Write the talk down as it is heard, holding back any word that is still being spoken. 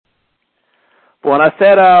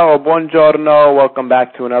Buonasera or buongiorno. Welcome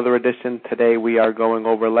back to another edition. Today we are going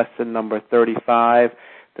over lesson number 35.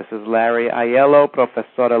 This is Larry Aiello,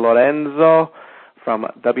 Professore Lorenzo from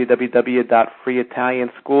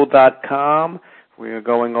www.freeitalianschool.com. We are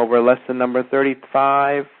going over lesson number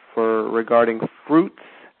 35 regarding fruits,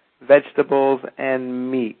 vegetables, and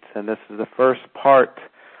meat. And this is the first part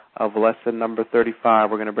of lesson number 35.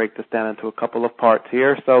 We're going to break this down into a couple of parts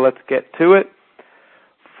here. So let's get to it.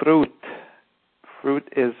 Fruit. Fruit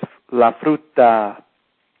is la frutta.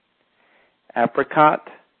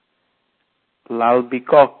 Apricot,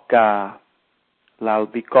 l'albicocca.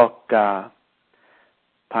 L'albicocca.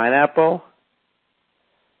 Pineapple,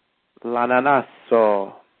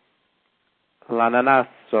 l'ananasso.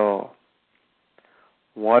 L'ananasso.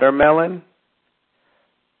 Watermelon,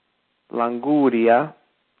 l'anguria.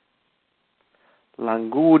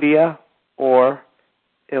 L'anguria or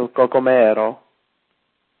il cocomero.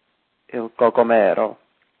 Il cocomero.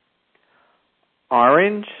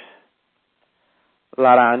 Orange,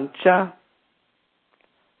 l'arancia.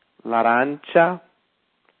 L'arancia.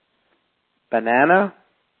 Banana,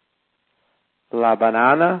 la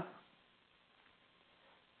banana.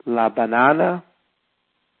 La banana.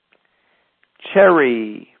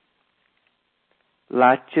 Cherry,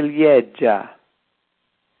 la ciliegia.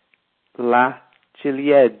 La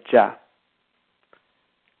ciliegia.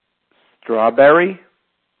 Strawberry,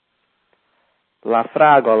 la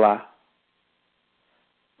fragola.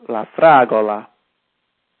 La fragola.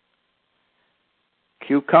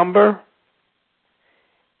 Cucumber,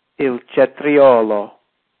 il cetriolo.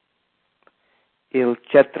 Il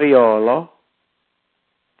cetriolo.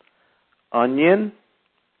 Onion,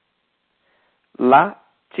 la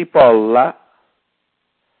cipolla.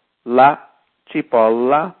 La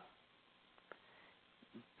cipolla.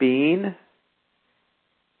 Bean,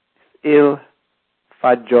 il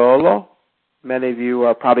fagiolo. Many of you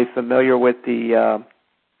are probably familiar with the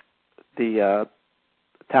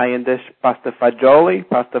Italian dish pasta fagioli,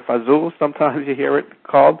 pasta fazool. Sometimes you hear it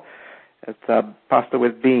called. It's pasta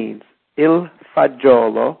with beans. Il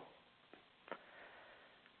fagiolo.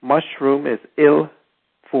 Mushroom is il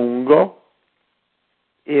fungo.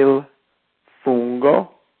 Il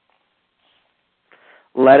fungo.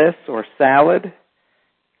 Lettuce or salad,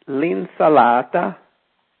 l'insalata.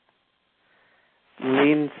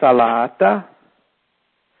 L'insalata.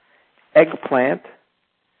 Eggplant,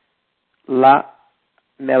 la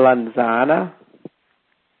melanzana.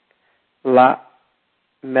 La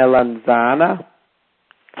melanzana.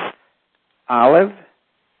 Olive,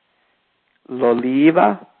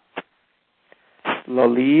 l'oliva.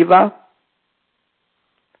 L'oliva.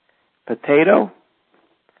 Potato,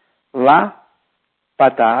 la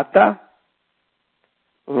patata.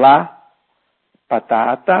 La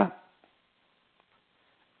patata.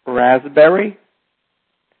 Raspberry,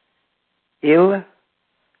 il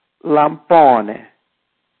lampone.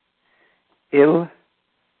 Il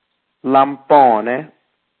lampone.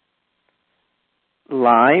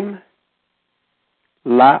 Lime,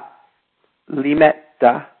 la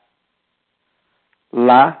limetta.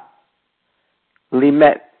 La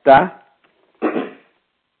limetta.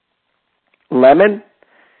 Lemon,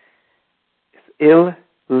 il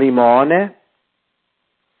limone.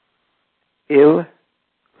 Il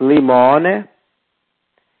limone.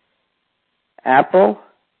 Apple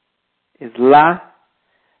is la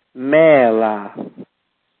mela.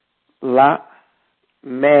 La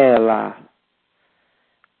mela.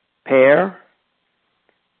 Pear,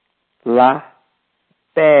 la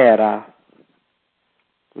pera.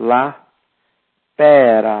 La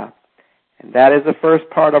pera. And that is the first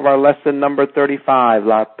part of our lesson number 35,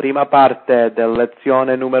 la prima parte della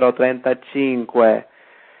lezione numero 35.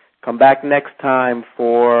 Come back next time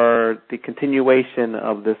for the continuation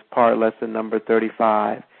of this part, lesson number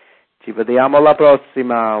 35. Ci vediamo la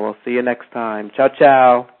prossima. We'll see you next time. Ciao,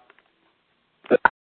 ciao.